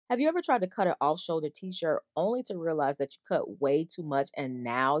Have you ever tried to cut an off-shoulder t-shirt only to realize that you cut way too much and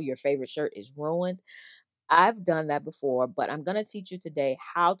now your favorite shirt is ruined? I've done that before, but I'm going to teach you today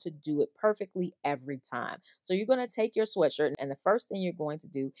how to do it perfectly every time. So you're going to take your sweatshirt and the first thing you're going to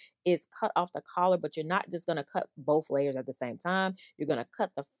do is cut off the collar, but you're not just going to cut both layers at the same time. You're going to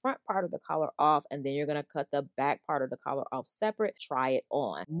cut the front part of the collar off and then you're going to cut the back part of the collar off separate. Try it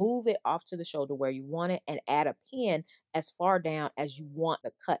on. Move it off to the shoulder where you want it and add a pin as far down as you want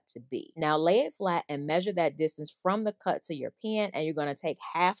the cut to be. Now lay it flat and measure that distance from the cut to your pin, and you're going to take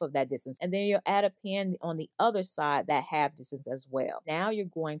half of that distance and then you'll add a pin on the other side that half distance as well. Now you're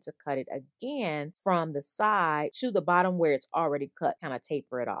going to cut it again from the side to the bottom where it's already cut, kind of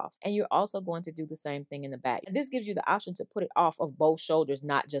taper it off. And you're also going to do the same thing in the back. And this gives you the option to put it off of both shoulders,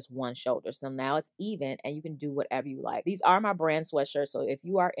 not just one shoulder. So now it's even and you can do whatever you like. These are my brand sweatshirts. So if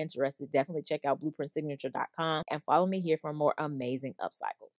you are interested, definitely check out blueprintsignature.com and follow me here for more amazing upcycles.